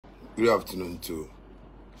Good afternoon to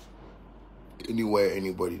anywhere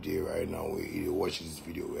anybody there right now where you watch this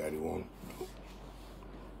video where they want.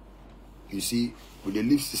 You see, with the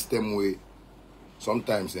lift system way,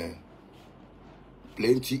 sometimes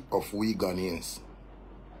plenty of we Ghanaians,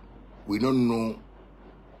 we don't know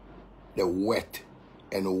the worth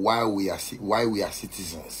and why we are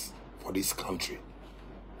citizens for this country.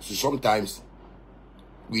 So sometimes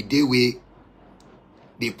we do way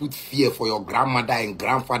they put fear for your grandmother and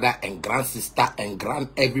grandfather and grandsister and grand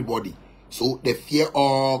everybody. So the fear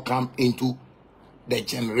all come into the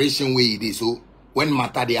generation where it is. So when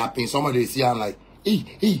matter they happen, somebody see I'm like,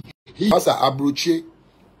 hey. That's a abruche,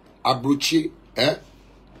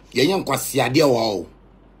 Yenyan kwasiade wa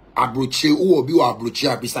abruche u obi wa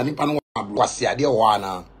abruche abisani pano kwasiade wa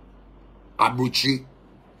na abruche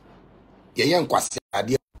yenyan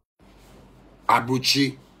kwasiade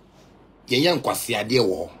abruche yenyan kwasiade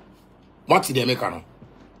wa what dey make no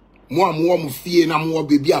mo mu fie na mo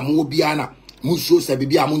bebi a mo bia na mo so se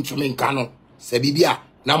bebi a mo ntumi nka no se bebi a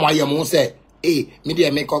na mo aye mo se me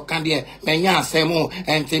dey make kan dey menya asem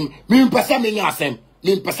entim me mpese menya asem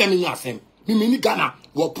me mini Ghana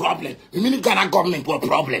what problem me mini Ghana government what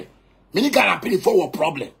problem me ni Ghana people for what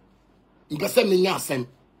problem mpese menya asem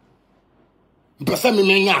mpese me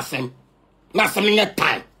menya asem na asem nya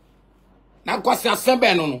time na kwasi asem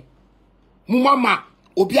be no mu mama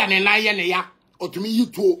obi ane na ye ne ya otumi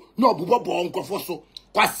yituo na obubobo nkofo so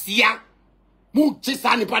kwasia mu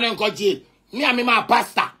chisa ni pane nkoje me ame ma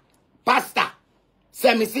pastor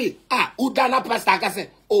say me see udana pastor ka say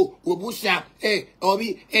obusia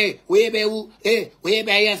obi we be wu we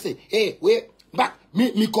be yes we back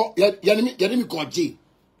me ko ya mi ko je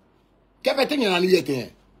kebete ni na ni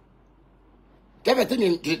yete kebete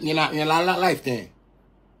ni la life ten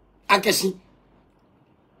akesi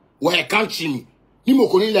we country ni mo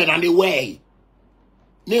ko ni le na the way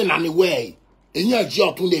ni na the way enya aji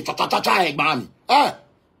otun de cha egba mi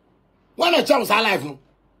when a chance alive no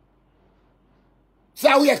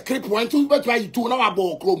say we a cripple and two bet why you two now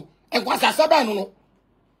about chrome and what I said no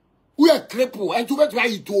we a cripple and two bet why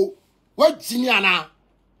you two what Jimiana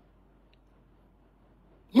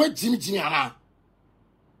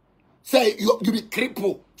say you be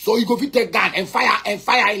cripple so you go fit take gun and fire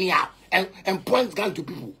anyhow and point gun to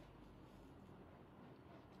people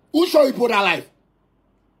who show you put that life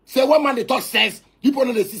say one man they talk sense people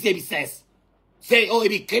know the see sense say it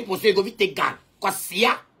be cripple so you go fit take gun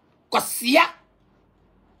kwasia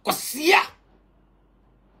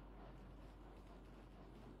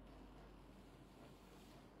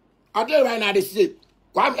I tell you right now, they say,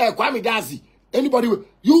 Kwame Dazi, anybody,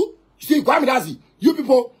 you see, Kwame Dazi, you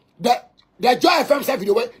people, the Joy FM self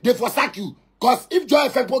video, they forsake you. Because if Joy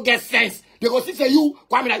FM people get sense, they go see say you,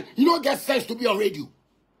 Kwame Dazi, you don't get sense to be on radio.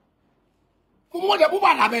 Do you know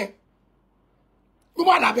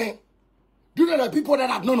the people that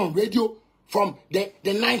have known on radio from the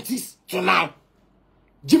 90s to now?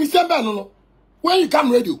 Jimmy Semba, no. When you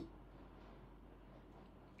come radio,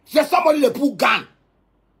 there's somebody they pull gun.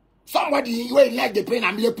 Somebody where you like the pain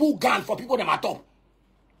and they pull gun for people that are top.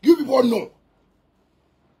 You people know.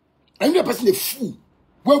 And the person a fool.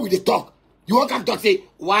 Where will they talk? You all can talk say,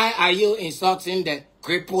 why are you insulting the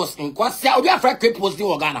cripples in Kwasia? Obi afraid cripples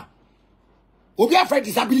in Ghana. Obi afraid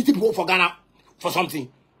disability people for Ghana for something.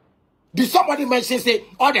 Did somebody mention say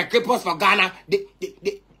all the cripples for Ghana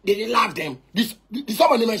they love them? Did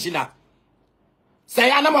somebody mention that? Say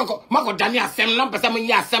Mako Daniel Sam number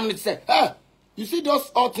say, you see those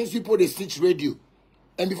all things people they switch radio.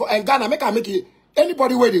 And before and Ghana make it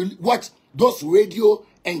anybody where they watch those radio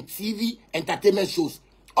and TV entertainment shows.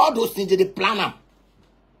 All those things they plan them.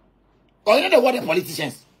 Or you know what the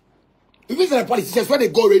politicians? If it's the politicians when they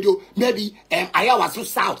go radio, maybe Iowa so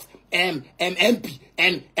South, MP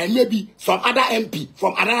and maybe some other MP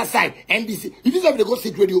from another side, NBC. If it's they go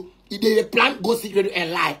sit radio, they plan go sit radio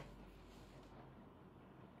and lie.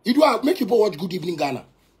 It will make people watch Good Evening Ghana.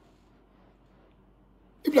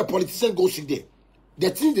 If the politicians go sit there,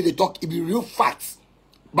 the things that they talk, it be real facts.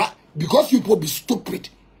 But because you people be stupid,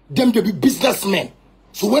 them they be businessmen.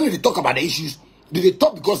 So when they talk about the issues, they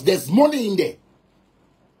talk because there's money in there.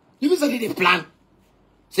 If it's they plan,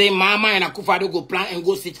 say mama and akufo-addo go plan and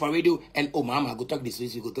go sit for radio and mama go talk this,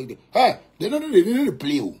 you go talk this. Hey, they don't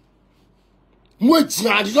play.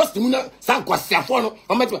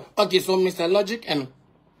 Okay, so Mr. Logic and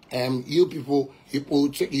you people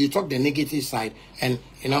you talk the negative side and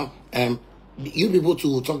you people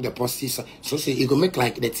to talk the positive side. So say you go make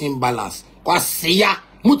like the team balance. Kwasiya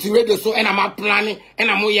muti radio so and I'm planning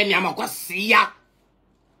and I'm kwasiya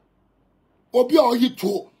obi oyi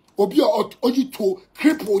to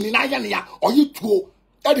cripple ni na ya ne ya oyi to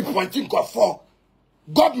At the pointing for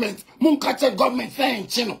government, mun catch government saying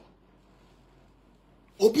chino.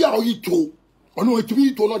 Obi are you to, or no to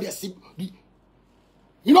be to know their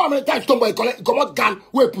you know how many times somebody come out gun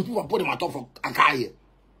where people put them out of a car here.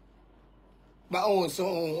 But oh,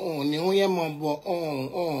 so new year mumbo,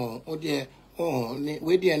 oh dear,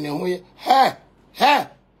 we dear no hey,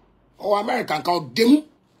 oh American called them.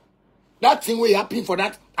 That thing we happen for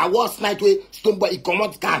that. I was night way stonebwoy come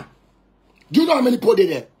out gun. Do you know how many people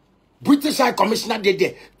there? British High Commissioner they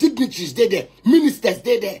there, dignitaries they there, ministers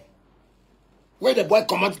they there. Where the boy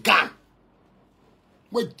come out gun.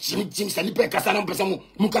 Where Jim Sani Pekasana Pesamo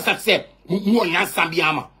Mukasa said, Muan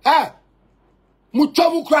Sambiama. Eh?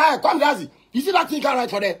 Muchomu cry, come does it. You see that thing right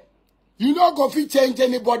for that? You know go fit change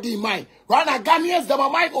anybody in mind. Rather Ghanaians that are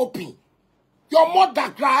mind open. Your mother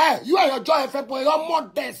cry, you are your Joy FM boy, your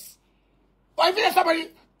mothers. Or if there's somebody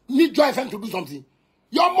need Joy FM to do something.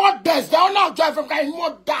 Your mothers, they are not Joy FM guy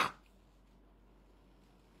mother.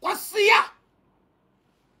 What's here?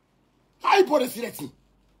 How you put it?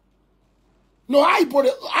 No, I put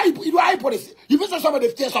it. You feel somebody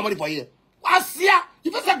steal somebody for you. What's here?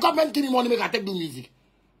 You feel government give me money, make I take do music.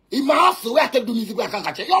 In my house, where I take do music, where I can't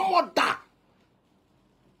catch it. Your mother.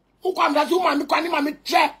 Who come that you mammy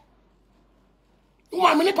chair? Who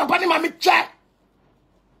mammy papa ni mammy chair?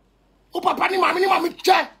 Who papa ni mammy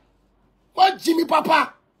chair? What Jimmy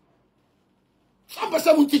papa? Some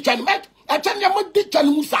person will teach and make. I tell you, I'm teach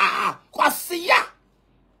and Musa. What's here?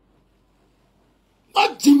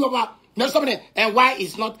 What Jimmy papa? No, somebody, and why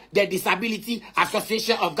is not the Disability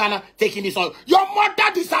Association of Ghana taking this on? Your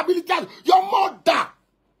mother disability, your mother.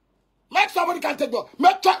 Make somebody can take the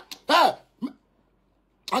make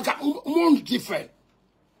I got different.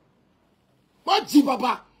 What Jim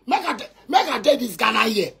Papa? Make a day this Ghana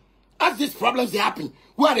here. As these problems they happen,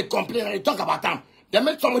 where they complain and they talk about them, they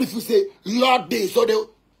make somebody feel say Lord day, so they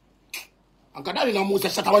I got that in almost a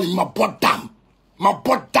Shatta Wale my bottom.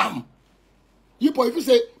 You boy, if you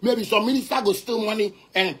say maybe some minister go steal money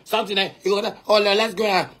and something like you go, oh let's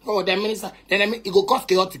go the minister, then it go cost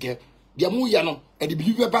chaotic. The amuya no and the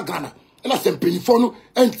believer back Ghana. And I said penny for no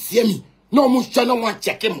and see me. No much channel one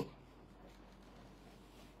check him.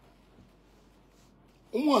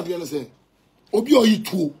 What do you say? Obi o you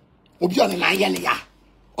too. Obi on na ya.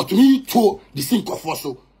 Or to me too the sink of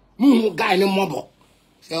so. Mu guy no mobo.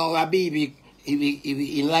 So a baby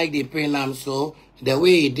if like the pen so the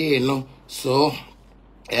way he did no. So,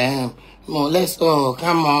 let's go.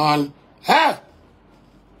 Come on. Hey!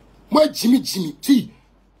 Where Jimmy, see,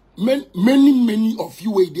 many of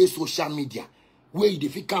you where they social media, where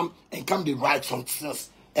if you come and come the right some things,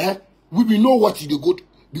 we will know what you go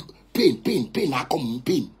pain, I come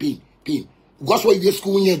pain. Because why you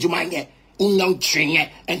school in your mind, train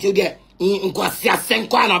until get in Quasia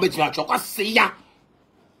Senqua, and I'll bet you see ya.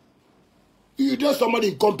 You do somebody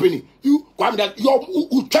in company. You come that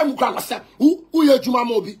you tell who you Juma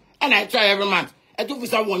Mobi, and I try every month. I do for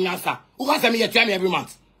someone answer. Who can send me a try me every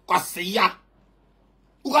month? Quasia.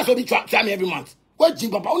 Who can be try me every month? What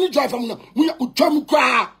Jim Papa only drive from you try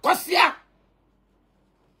cry. Quasia.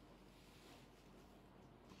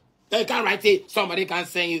 They can't write it. Somebody can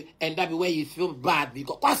send you, and that be where you feel bad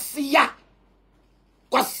because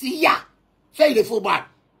Quasia. Say they feel bad.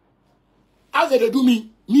 How they do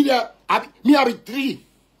me? Me I be tree.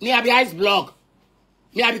 Me I be ice block.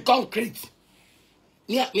 Me I be concrete.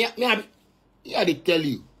 Me I they tell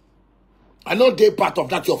you. I know they part of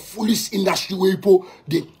that your foolish industry where people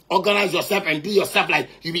they organize yourself and do yourself like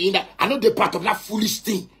you be in that. I know they part of that foolish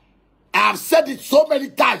thing. I have said it so many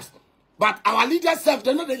times. But our leaders self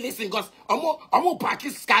they know they listen because I'm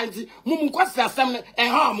practice kind mumu kwasa assembly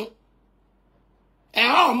and harm.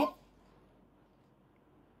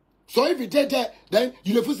 So if you did that, then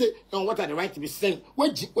you never say, oh, what are the right to be saying?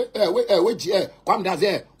 Come down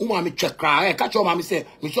there, me check cry, catch your mommy say,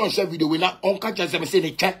 me show share video winner, on catch us say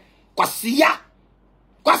the check. Kwasia.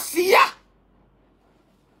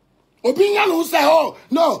 Opinion who say, oh,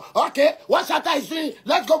 no, okay, what Shatta is saying,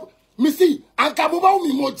 let's go. Me see, and Kabuba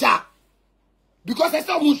mi moja. Because I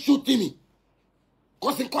saw mu shooting me.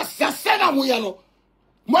 Because in Kwasia said I'm no.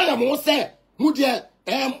 Mwana mo say, mu dear,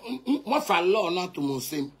 mo fa law not to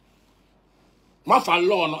musim. Ma fa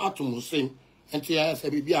law no atomo sem enti ya se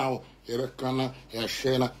bibia ho ye be kana ye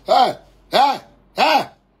hwe na hey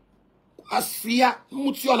asia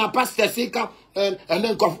muti on a pastor say come and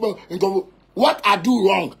then go what I do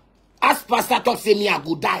wrong as pastor talk say me I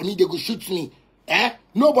go die me they go shoot me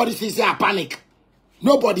nobody say I panic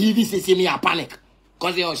nobody even say me I panic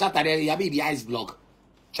cause you Shatta there ya baby ice block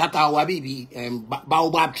Shatta wa baby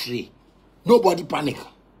baobab tree nobody panic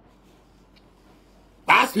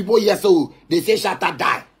As people here, so they say Shatta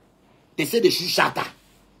die. They say they shoot Shatta.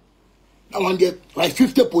 Now one day, like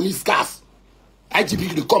 50 police cars.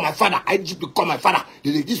 IGP, they call my father. IGP, they call my father.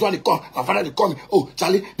 This one, they call my father. They call me. Oh,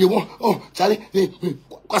 Charlie, they want. Oh, Charlie,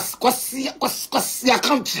 what's your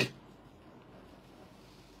country?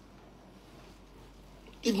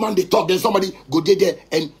 If man they talk, then somebody go there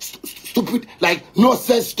and stupid like no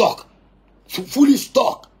sense talk, foolish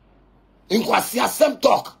talk, same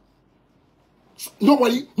talk.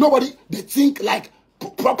 Nobody they think like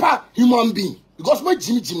proper human being because my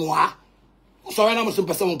Jimmy wa. So when I'm some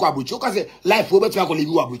person go abroad, you can say life will be to go live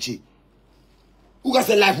abroad. You can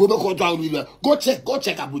say life will be to go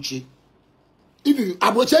check abroad. If you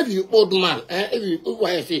abroad, if you old man, if you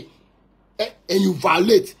what I say, and you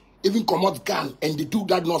violate. Even come out gun and they do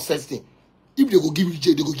that nonsense thing. If they go give you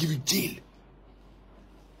jail, they go give you jail.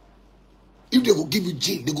 If they go give you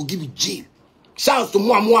jail, they go give you jail. Shout to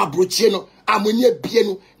moi abroché no, amonye bien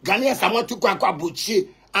no. Ghanaians sama to kwa abroché.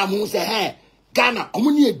 Amun say hey, Ghana,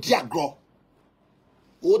 amonye diagro.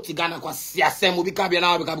 O ti Ghana kwa siasem obi ka bia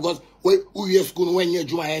na because we year school when you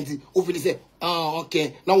juma enti. O feel say, "Oh,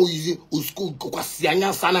 okay. Now we use school kwa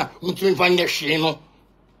sianya sana, mutumi fanye hwe no."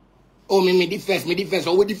 Oh, me defense,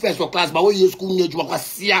 or we defense for class, but we use school near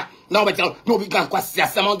Jumaquasia. Now, but no, we can't quasia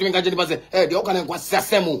some to make a say, hey, the Okan and quasia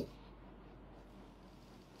semo.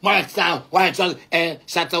 My son, why I told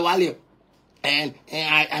Shatta Wale, and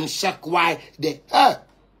I am shocked why they,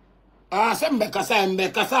 some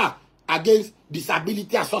Bekasa against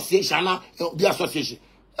Disability Association, the association.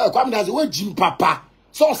 Come down the way Jim Papa.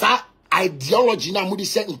 So, sir, ideology now, Moody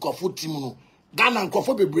said in Kofu Timuno. Ghana and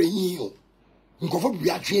Kofu be bringing you. Nkofo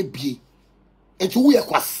bia twe bie enti wo ye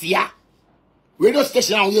kwasia radio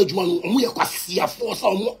station a wo ye adwuma no wo ye kwasia fo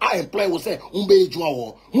so mo employ wo say wo be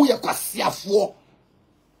adwuma wo ye kwasia fo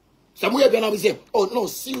so mo ye bia na we say oh no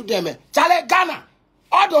see you there man chale Ghana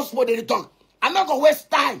all those people they talk I'm not gonna waste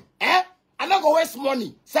time I'm not gonna waste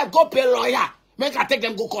money say go pay lawyer make I take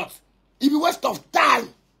them go court it be waste of time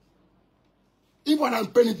even I'm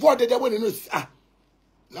paying for they when they know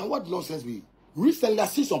now what nonsense be recently I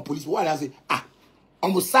see some police what I say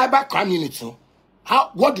on the cyber crime unit,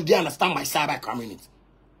 what do they understand by cyber crime unit?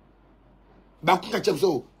 But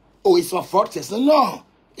so, oh, it's for fraud test. No,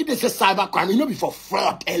 it is a cyber crime. You know, before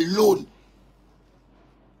fraud alone.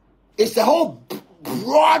 It's a whole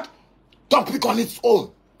broad topic on its own.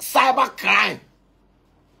 Cyber crime.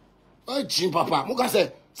 Oh, Jim Papa, Muka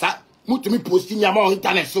say, to me posting your on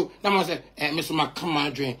internet. So, now I say, Mr.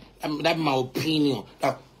 McCamadre, that's my opinion.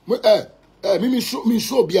 Me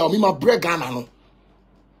show be me my break Ghana.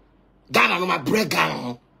 Ghana no my bread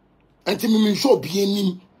Ghana. Until me show be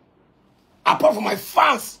any. Apart from my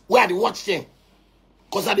fans, where they watch them.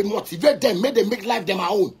 Because I they motivate them, make them make life them my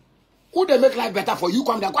own. Who they make life better for you?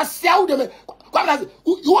 Come there. Because how they make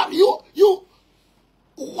you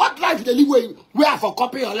what life they live where for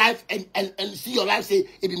copy your life and see your life say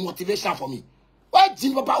it be motivation for me. Why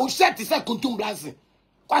Jim Papa who said to say kuntum blancy?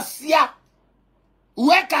 Because here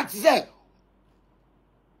where can say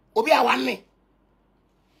Obi a one me.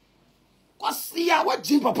 What's here? What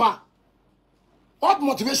Jim Papa? What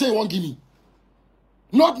motivation you want give me?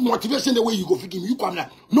 Not motivation the way you go give me. You come now.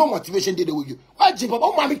 No motivation the way you. What Jim Papa?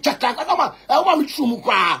 Oh, mommy check that. Oh, mommy true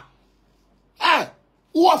mukwa.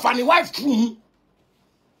 Who are funny wife true?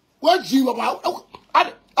 What Jim Papa?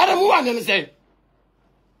 I don't want to say.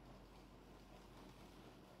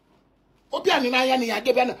 Obi ani na ya ni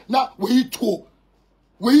ade na we to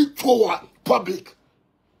public.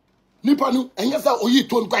 Nipa nu enye say oyi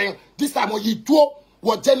to nkwan this time oyi to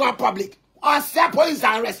what general public or say police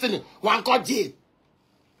are arresting one call jail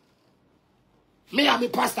me and me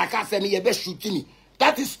pastor can say me you be shooting me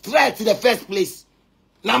that is threat in the first place.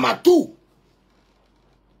 Number 2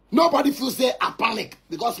 nobody feels say a panic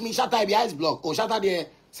because me Shatta be ice block or Shatta there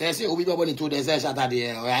say obi be born to the say Shatta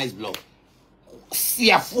there or ice block see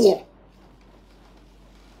a four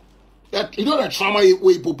that you know the trauma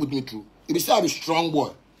where people put me through it be say I be strong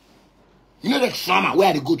boy. You know the trauma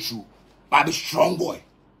where they go through, but I be strong boy.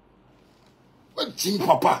 What Jim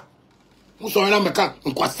Papa? Muso na meka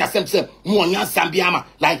nkwasi asem mu onya sambiama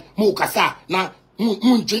like mu kasa na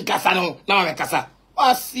mu njin kasa na me kasa.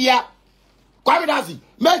 Asia. Kwame Dazi,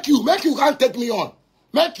 make you can't take me on.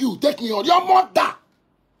 Make you take me on. Your mother.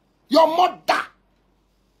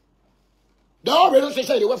 The whole radio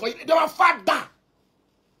station they work for you. They were father.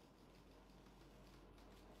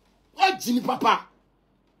 What Jim Papa?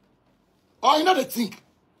 Oh, you know they think.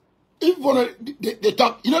 If they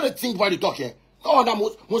talk, you know they think why they talk here. No, that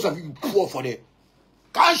most of you poor for them.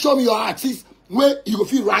 Can't show me your artist where you go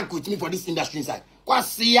feel rank with me for this industry inside. What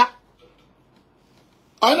see ya?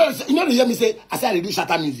 I know, you know, they hear me say, I said I do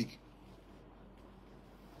Shatta music.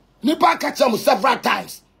 Nipa catch them several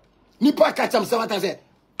times. Nipa catch them several times. Say,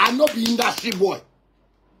 I know be industry boy.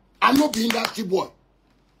 I know be industry boy.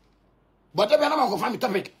 But then I'm not going to find the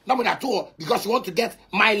topic. Not with that tour because you want to get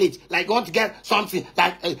mileage, like you want to get something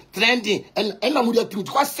like trending. And I'm with you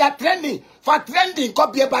because you're trending. For trending,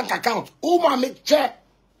 copy a bank account. Who want make check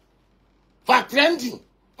for trending?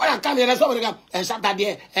 When I come here, there's somebody come and Shatta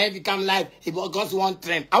there and become live because you want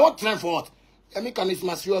trend. I want trend for what? I mean, it's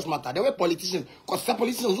my serious matter. They were politicians because some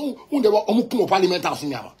politicians who they were on parliament house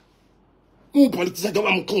in Yama. Who politicians they were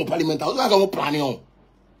on parliament house. That's what planning on.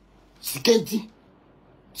 Sikenti.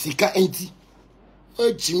 Sika enti.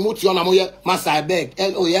 Chimoti on amoye massa beg.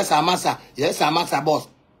 Oh yes, I'm massa. Yes, I'm massa boss.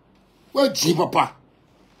 Where Jim papa?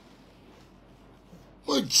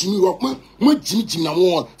 Where Jimmy rock? Where Jimmy na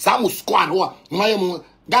one? Some squad what? My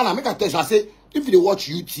Ghana make a test. I say if they watch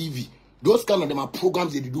UTV, those kind of them are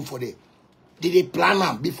programs they do for them. They plan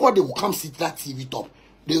them before they will come sit that TV top.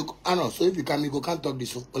 They I know. So if you can, you can't talk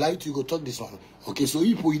this. Or like you go talk this one. Okay, so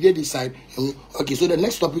if we did decide, okay, so the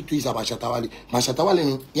next topic too is about Shatta Wale. My Shatta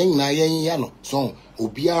Wale, no, so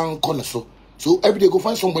Obiang corner so every day go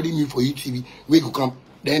find somebody new for UTV. We go come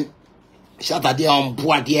then Shatta there on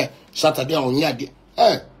board there, Shatta there on here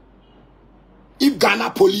there. If Ghana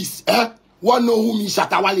police, want know who me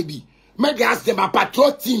Shatta Wale be? Make they ask them about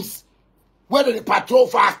patrol teams. Whether they patrol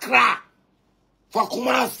for Accra, for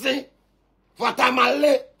Kumasi, for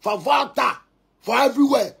Tamale, for Volta, for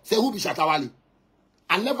everywhere. Say who be Shatta Wale?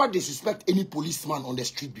 I never disrespect any policeman on the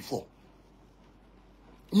street before.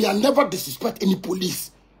 Me, I never disrespect any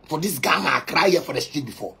police for this Ghana I cry here for the street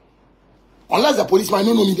before. Unless the policeman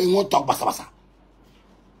don't know me, they won't talk basa basa.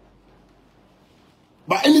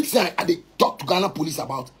 But anything I talk to Ghana police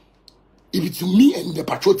about, if it's me and the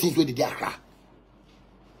patrol teams where they are Accra.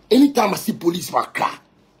 Anytime I see police for Accra,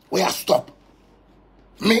 where I stop.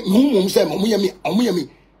 Me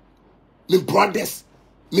brothers,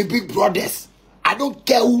 me big brothers. I don't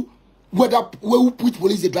care who put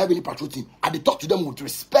police they drive any patrol team. I they talk to them with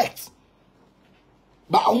respect.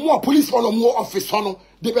 But I'm more police one or more office one.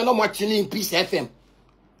 They be not watching in Peace FM,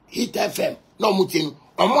 Hit FM, no mutin.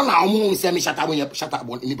 I'm more say me Shatta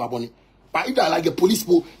Wale in Baboni. But if I like the police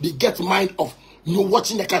people, they get mind of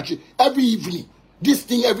watching the country every evening. This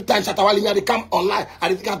thing every time Shatta Wale they come online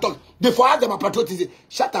and they can talk. They for them a patrol team say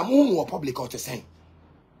Shatta moon or public or to saying.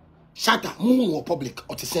 Shatta moon or public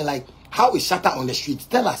or to saying like. How is Shatta on the streets?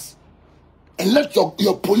 Tell us. And let your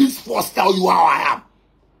police force tell you how I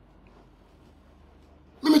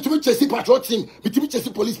am. Me to me chase patrol team. Me to me chase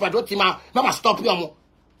police patrol team. Now I stop you.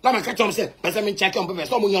 Now I catch you. Say, person me check you.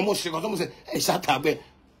 Someone you must. Someone say, hey Shatta, be.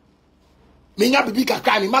 Me not be big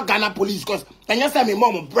crime. Me not Ghana police because and you say me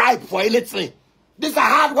mom bribe for anything. These are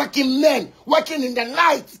hard-working men working in the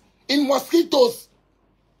night in mosquitoes.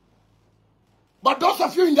 But those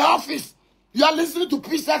of you in the office. You are listening to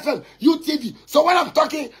Peace FM, UTV. So when I'm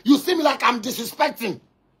talking, you see me like I'm disrespecting.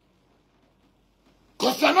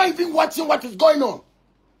 Because you're not even watching what is going on.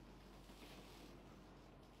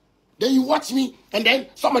 Then you watch me, and then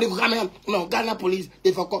somebody will come in, Ghana police,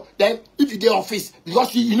 they forgot. Then if you get office,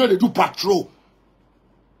 because you know they do patrol.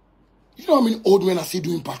 You know how many old men I see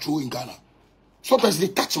doing patrol in Ghana? Sometimes they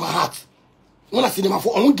touch my heart. When I see them, I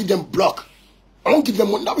won't give them block. I won't give them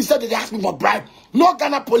money. Nobody said that they asked me for bribe. No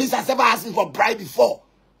Ghana police has ever asked me for bribe before.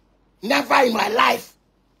 Never in my life.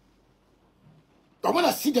 But when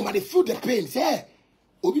I see them, I feel the pain. Say, hey,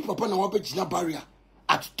 Obi Papa na wabe Gina barrier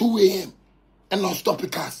at 2 a.m. and not stop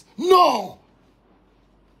cars. No.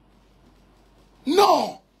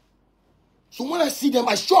 No. So when I see them,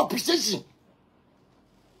 I show appreciation.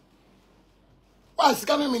 Why is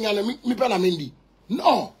me?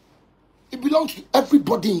 No. It belongs to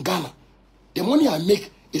everybody in Ghana. The money I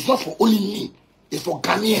make is not for only me. It's for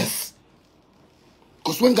Ghanaians.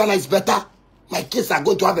 Because when Ghana is better, my kids are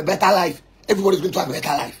going to have a better life. Everybody's going to have a better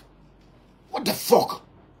life. What the fuck?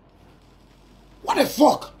 What the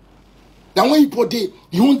fuck? Then when you put it,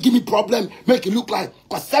 you won't give me problem, make it look like,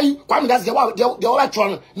 because that's the other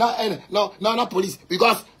trying. No, not police.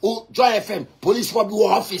 Because, Joy FM, police for the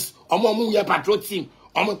office, your patrol team.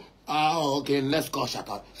 Okay, let's go,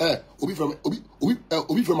 Shatta.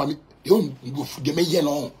 Obi from me. They may hear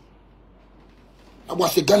no. I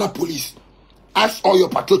was the Ghana police. Ask all your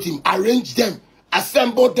patrol team, arrange them,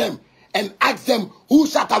 assemble them, and ask them who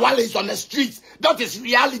Shatta Wale is on the streets. That is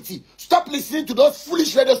reality. Stop listening to those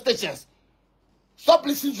foolish radio stations. Stop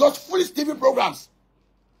listening to those foolish TV programs.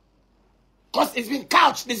 Because it's been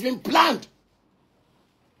couched, it's been planned.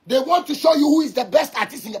 They want to show you who is the best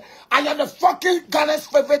artist in Ghana. I am the fucking Ghana's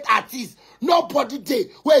favorite artist. Nobody day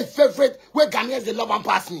where favorite, where Ghanaians they love and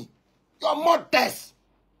pass me. You're modest.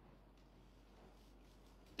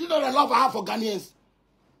 You know the love I have for Ghanaians.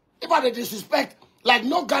 If I disrespect, like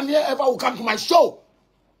no Ghanaian ever will come to my show.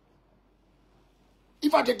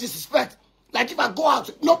 If I disrespect, like if I go out,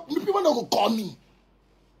 no people don't go call me.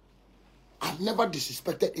 I've never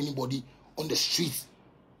disrespected anybody on the streets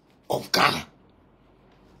of Ghana.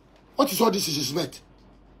 What is all this disrespect?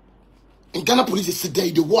 In Ghana, police they sit there,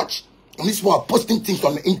 they watch, and these people are posting things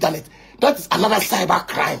on the internet. That is another cyber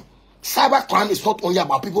crime. Cyber crime is not only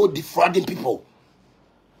about people defrauding people.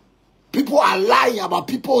 People are lying about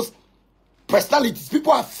people's personalities.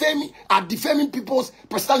 People are defaming people's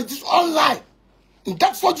personalities online. And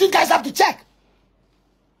that's what you guys have to check.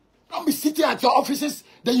 Don't be sitting at your offices,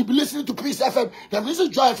 then you be listening to Peace FM, then listen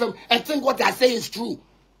to Joy FM, and think what they are saying is true.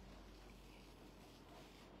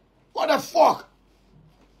 What the fuck?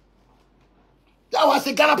 That was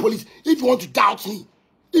the Ghana police. If you want to doubt me,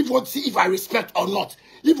 if you want to see if I respect or not,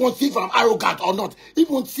 if you want to see if I'm arrogant or not, if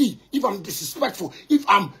you want to see if I'm disrespectful, if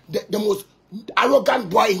I'm the most arrogant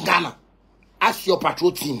boy in Ghana, ask your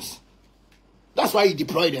patrol teams. That's why you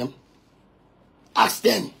deploy them. Ask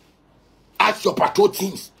them. Ask your patrol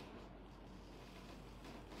teams.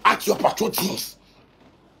 Ask your patrol teams.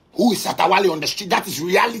 Who is Shatta Wale on the street? That is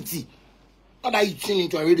reality. Not that you tune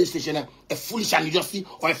into a radio station, a foolish and you just see,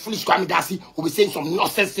 or a foolish Kwame Dasi will be saying some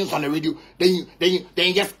nonsense things on the radio. Then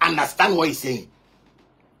you just understand what he's saying.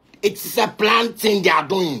 It's a planned thing they are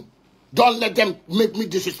doing. Don't let them make me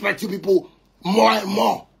disrespect you people more and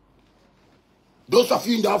more. Those of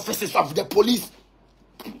you in the offices of the police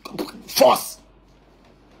force,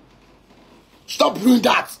 stop doing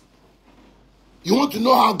that. You want to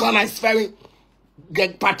know how Ghana is faring? The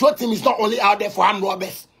patrol team is not only out there for armed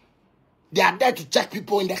robbers. They are there to check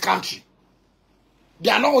people in the country. They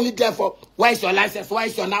are not only there for, where is your license, where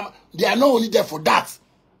is your number? They are not only there for that.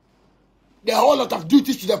 There are a whole lot of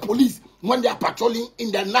duties to the police when they are patrolling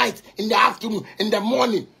in the night, in the afternoon, in the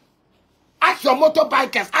morning. Ask your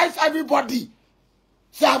motorbikers, ask everybody.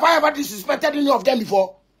 Say, have I ever disrespected any of them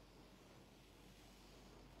before?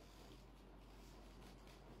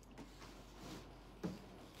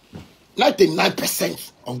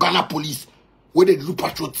 %99% of Ghana police, where they do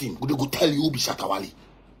patrol team, they go tell you who be Shatta Wale.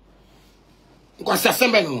 Because they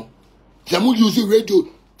using radio.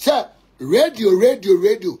 Say,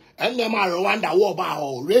 radio. And them are Rwanda war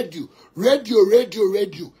about radio.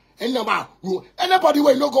 And them are anybody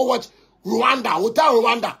will not go watch Rwanda, Hotel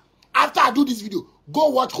Rwanda. After I do this video, go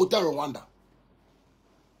watch Hotel Rwanda.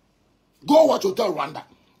 Go watch Hotel Rwanda.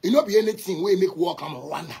 It not be anything where make war come on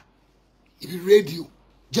Rwanda. If you radio,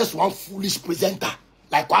 just one foolish presenter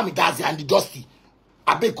like Kwame Dazi and the Dusty,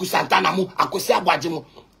 Abeku Santana mu, Akose Abuajimu,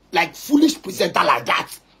 like foolish presenter like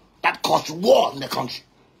that caused war in the country.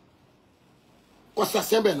 What's the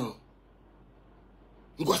same no?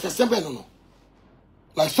 What's the same no?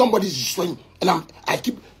 Like somebody's destroying, and I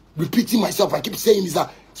keep repeating myself. I keep saying this.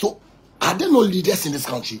 So are there no leaders in this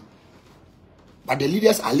country? But the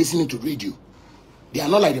leaders are listening to radio. They are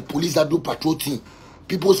not like the police that do patrol team.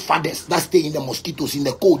 People's fathers that stay in the mosquitoes, in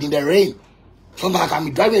the cold, in the rain. Sometimes I can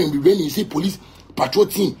be driving in the rain and you see police patrol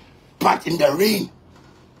team packed in the rain.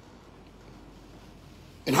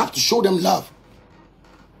 And have to show them love.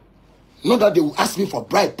 Not that they will ask me for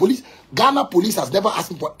bribe. Ghana police has never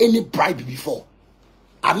asked me for any bribe before.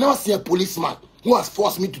 I've never seen a policeman who has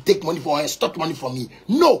forced me to take money for or stop money from me.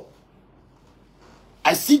 No.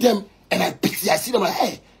 I see them and I pity. I see them like,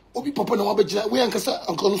 hey, Obi Papa no wabe jina. We uncle so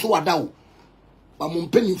wadao. But I'm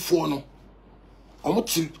penny for no. I'm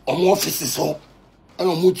offices home.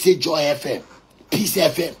 And I'm Joy FM, Peace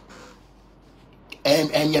FM,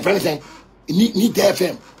 and your friends saying need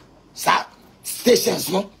FM, sir, stations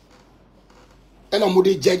no. And I'm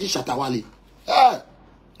judge Shatta Wale.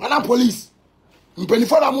 I'm police. I'm penny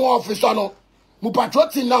for that more officer no. I'm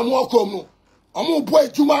patrolling now more come no. I'm boy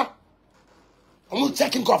Juma. I'm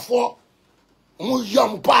checking for. I'm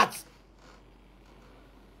young part.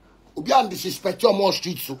 Obi and disrespect your more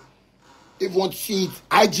streets so. If you want to see it,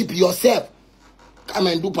 IGP yourself. Come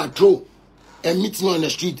and do patrol and meet me on the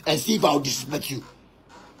street and see if I'll disrespect you.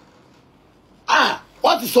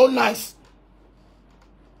 What is so nice?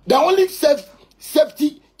 The only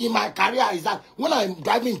safety in my career is that when I'm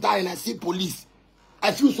driving in town and I see police,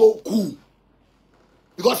 I feel so cool.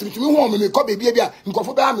 Because if you want me to come baby, you go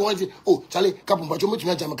for me. Oh, Charlie, come on, oh,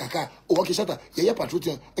 okay, Shatta, yeah, patrol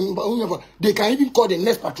team. They can even call the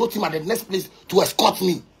next patrol team at the next place to escort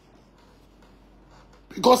me.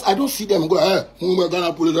 Because I don't see them go,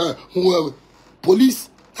 police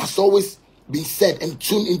has always been said and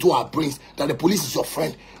tuned into our brains that the police is your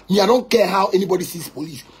friend. Me, I don't care how anybody sees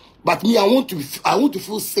police. But me, I want to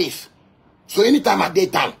feel safe. So anytime at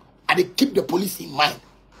daytime, I dey keep the police in mind.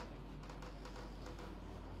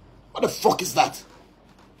 What the fuck is that?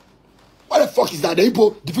 What the fuck is that? The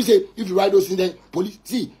people, if you say, if you write those things, then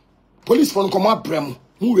police phone come out bremo.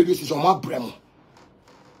 Who radio station come out bremo?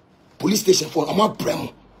 Police station phone come out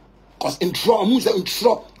bremo. Cause intro, I'm say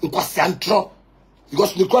intro,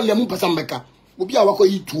 because the call them person maker. Obi a wako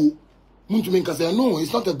eat too. Muntu menka say no,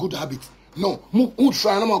 it's not a good habit. No, mu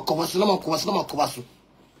try no more cover, no more cover.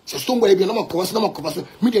 So stonebwoy be no more cover.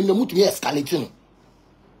 Me dem no mutu me escalating.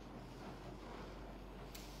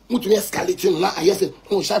 Mutu me escalating na I say,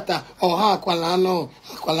 oh Shatta, oh ha akwala no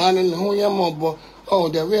ho ye mobo. Oh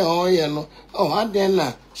the way oh ye no. Oh ha den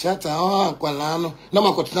na Shatta oh akwala no. Na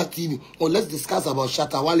ma continue TV. Oh let's discuss about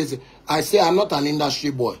Shatta Wale. I say I'm not an industry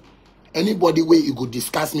boy. Anybody where you could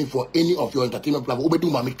discuss me for any of your entertainment platform, obedu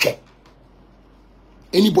mami check.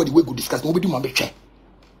 Anybody where could discuss me, obedu mami check.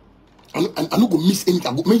 I no go miss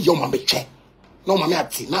anything. I go make your mami check. No mami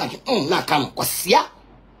ati na kano kwasia.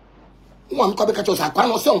 Mami kwa beka chosa kwa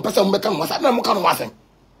no se on pesa mbeka no wasa na mo kano wasa.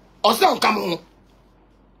 O se on kamo.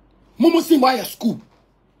 Mumu si my school.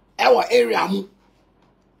 Ewa area mu.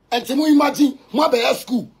 Enti mo imagine mo be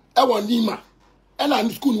school. Ewa Nima. And I'm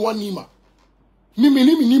school one Nima. Me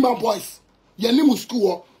Nima boys. Ye ni mu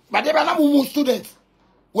school. But they be na mu students.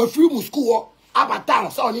 We free mu school. Aba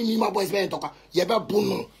town. So ni Nima boys be talk. Ye be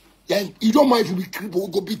bunu. You don't mind if we cripple,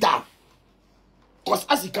 we go beat down. Because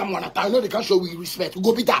as you come on at time, you know they can show we respect. We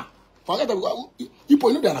go beat down. Forget that you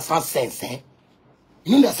know they understand sense, eh?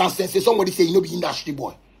 You know they understand sense. Somebody say you know be industry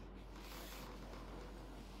boy.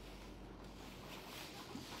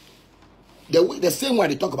 The same way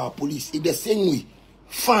they talk about police, it's the same way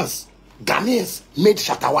fans, Ghanaians made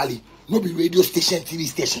Shatta Wale no be radio station, TV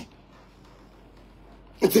station.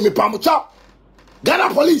 It's me pamucha.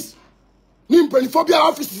 Ghana police. Phobia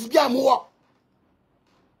offices be more.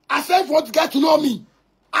 I said, if you want to get to know me,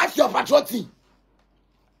 ask your patrol team.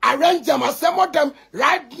 Arrange them, assemble them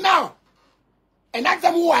right now. And ask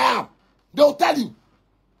them who I am. They'll tell you.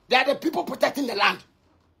 They are the people protecting the land.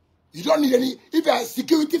 You don't need any. If you are a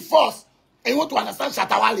security force and you want to understand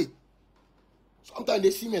Shatta Wale. Sometimes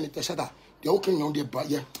they see me and they tell Shatta, they're walking on their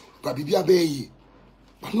barrier. But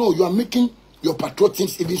no, you are making your patrol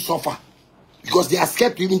teams even suffer. Because they are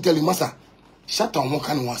scared to even tell you, Master. Shatta on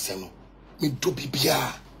can one say no. Me do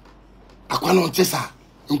bibia. Aquano tesa.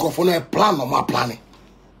 Unko no a plan no more planning.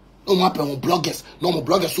 No more bloggers. No more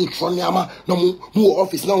bloggers who try no more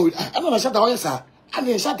office. No, I don't know Shatta Wale sir. I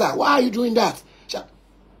mean Shatta, why are you doing that?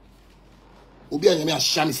 Obi a me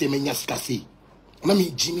ashami say me nyaska say. Na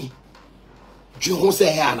me Jimmy. Ju ho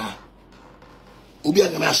say here na. Obi a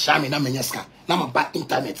me ashami na me nyaska. Na ma ba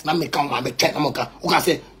internet. Na me kan ma be check na mo ka. O ka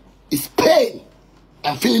say it's pain.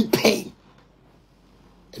 I'm feeling pain.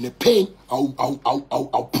 And the pain,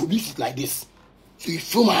 I'll produce it like this. So you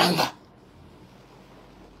feel my anger.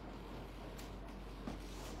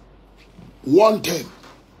 One time,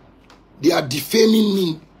 they are defaming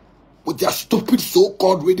me with their stupid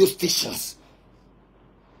so-called radio stations.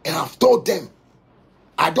 And I've told them,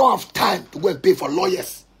 I don't have time to go and pay for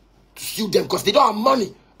lawyers to sue them because they don't have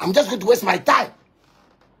money. I'm just going to waste my time.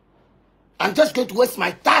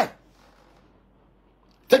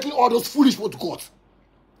 Taking all those foolish people to court.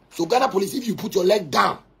 So Ghana police, if you put your leg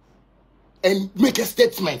down and make a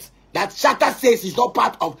statement that Shatta says is not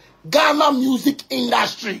part of Ghana music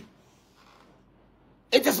industry,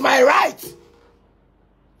 it is my right.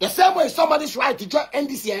 The same way somebody's right to join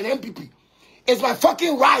NDC and MPP. It's my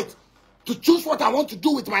fucking right to choose what I want to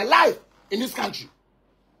do with my life in this country.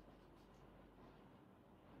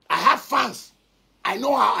 I have fans. I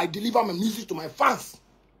know how I deliver my music to my fans.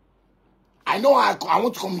 I know how I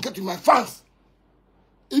want to communicate with my fans.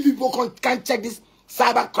 If people can't check this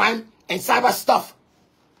cyber crime and cyber stuff,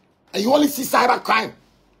 and you only see cyber crime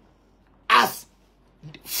as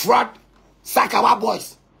fraud, Sakawa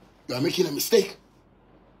boys, you are making a mistake.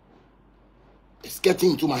 It's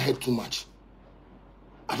getting into my head too much.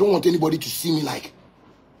 I don't want anybody to see me like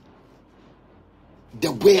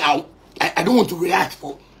the way I don't want to react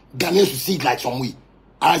for Ghanaians to see it like some way.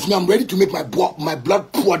 I'm ready to make my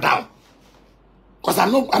blood pour down. Because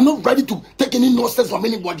I'm not ready to take any nonsense from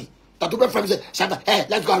anybody. That open friend say, Shatta, hey,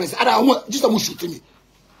 let's go and say, this is shooting me.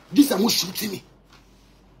 This is shooting me.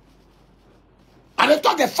 And they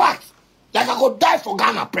talk a fact. Like I could die for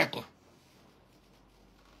Ghana pregnant.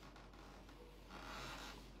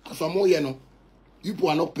 Some more, you know, people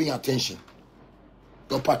are not paying attention.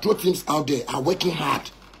 The patrol teams out there are working hard.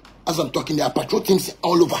 As I'm talking, there are patrol teams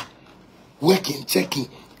all over. Working, checking,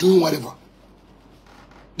 doing whatever.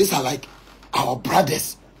 These are like our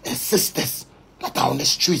brothers and sisters that are on the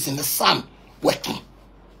streets in the sun working.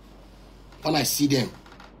 When I see them,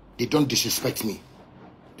 they don't disrespect me.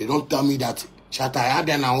 They don't tell me that Shatta, I had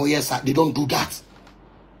an hour, yes, they don't do that.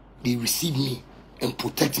 They receive me and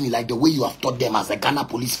protect me like the way you have taught them as a Ghana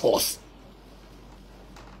police force.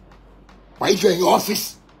 But if you're in your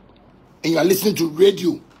office and you are listening to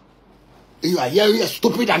radio and you are hearing a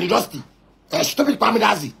stupid and dusty, a stupid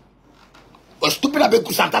Pamidazi, or a stupid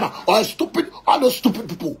Abeku Santana, or a stupid, all those stupid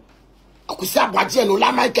people, Akusia Bwaji and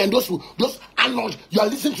Olamike and those unknowns, you are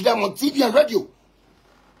listening to them on TV and radio,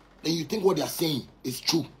 then you think what they are saying is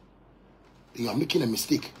true. Then you are making a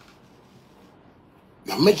mistake.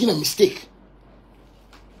 You are making a mistake.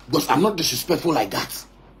 Because I'm not disrespectful like that.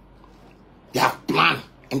 They have plan,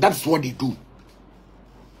 and that's what they do.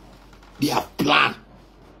 They have plan,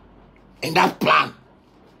 and that plan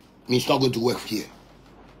means it's not going to work here.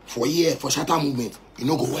 For a year, for Shatta movement, it's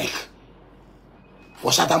not going to work.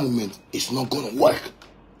 For Shatta movement, it's not going to work.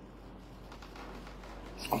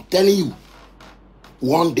 So I'm telling you,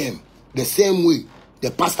 warn them the same way the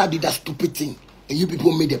pastor did that stupid thing, and you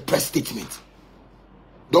people made a press statement.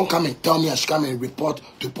 Don't come and tell me I should come and report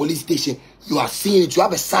to police station. You are seeing it. You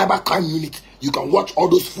have a cyber crime unit. You can watch all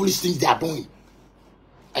those foolish things they are doing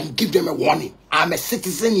and give them a warning. I'm a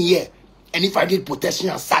citizen here. And if I need protection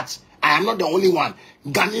as such, I am not the only one.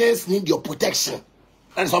 Ghanaians need your protection.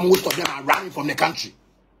 That is why most of them are running from the country.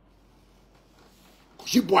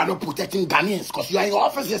 People are not protecting Ghanaians because you are in your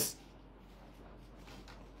offices.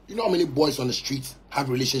 You know how many boys on the streets have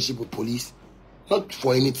a relationship with police? Not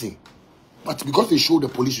for anything. But because they show the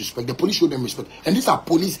police respect, the police show them respect. And these are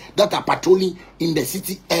police that are patrolling in the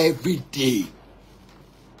city every day.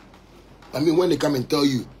 I mean, when they come and tell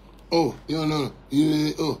you, oh,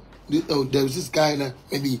 there's this guy, now,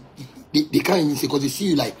 maybe they can't even say, because they see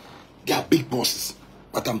you like they are big bosses.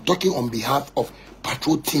 But I'm talking on behalf of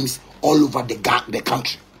patrol teams all over the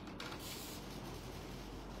country.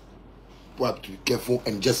 You have to be careful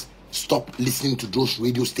and just stop listening to those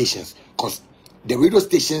radio stations, because the radio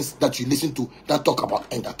stations that you listen to that talk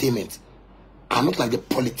about entertainment are not like the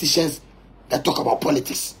politicians that talk about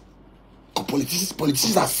politics. Because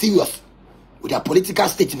politicians are serious with their political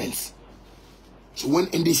statements. So when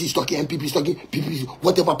NDC is talking, MPP is talking, PP,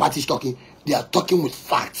 whatever party is talking, they are talking with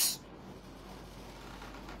facts.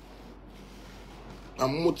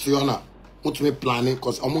 I'm not planning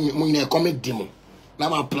because I'm going to comment demo.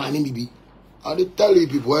 Now I'm planning, baby. I tell you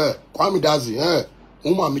people, Kwame Dazi,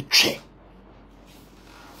 me check.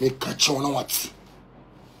 You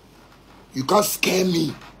can't scare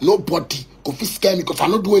me. Nobody can scare me because I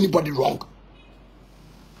don't do anybody wrong.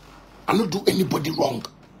 I don't do anybody wrong.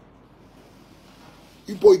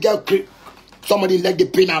 People get somebody like the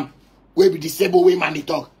pin where be disabled way man they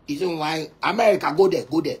talk. He say why America go there,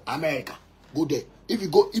 America go there. If you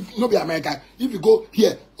go, if not be America, if you go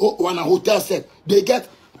here on a hotel set, they get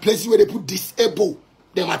places where they put disabled.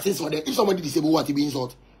 Them are things for them. If somebody disabled, what he be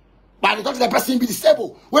insult. But because the person be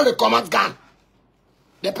disabled, where the command gun.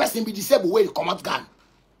 The person be disabled, where the command gun.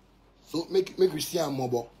 So make we see him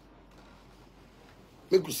mobile.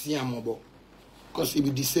 Make we see him mobile. Because he be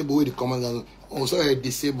disabled, where the command gun. Oh, sorry,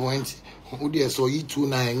 disabled. Oh, dear, so you two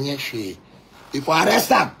now, if I arrest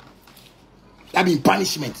them, that be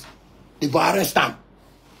punishment. If I arrest them,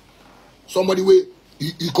 somebody where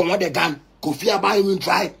you command the gun, Kofi Abba even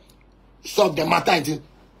try solve the matter. And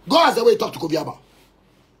go as the way talk to Kofi Abba.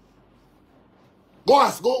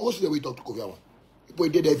 Go see the way talk to Kofi Abba. People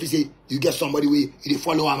did if you say you get somebody where you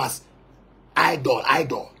follow him as idol.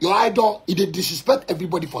 Your idol, he did disrespect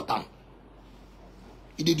everybody for time.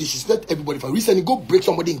 He did disrespect everybody for recently go break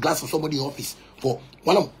somebody in glass for somebody in office for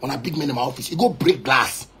one a big man in my office. He go break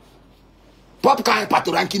glass. Pop kind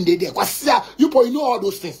pato ranking day there. Cause you boy know all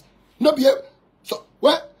those things. No be so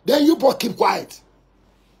well then you boy keep quiet.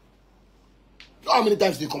 You know how many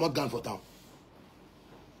times they come out gun for town?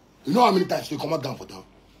 You know how many times they come out gun for town?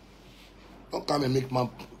 Don't come and make man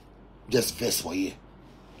just vex for you.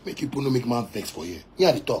 Make people no make man vex for you. You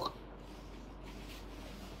have to talk.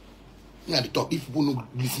 You have to talk. If people no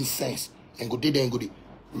listen sense and go there and go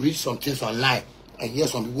read some things online and hear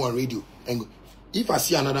some people on radio and go, if I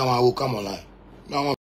see another one, I will come online. Now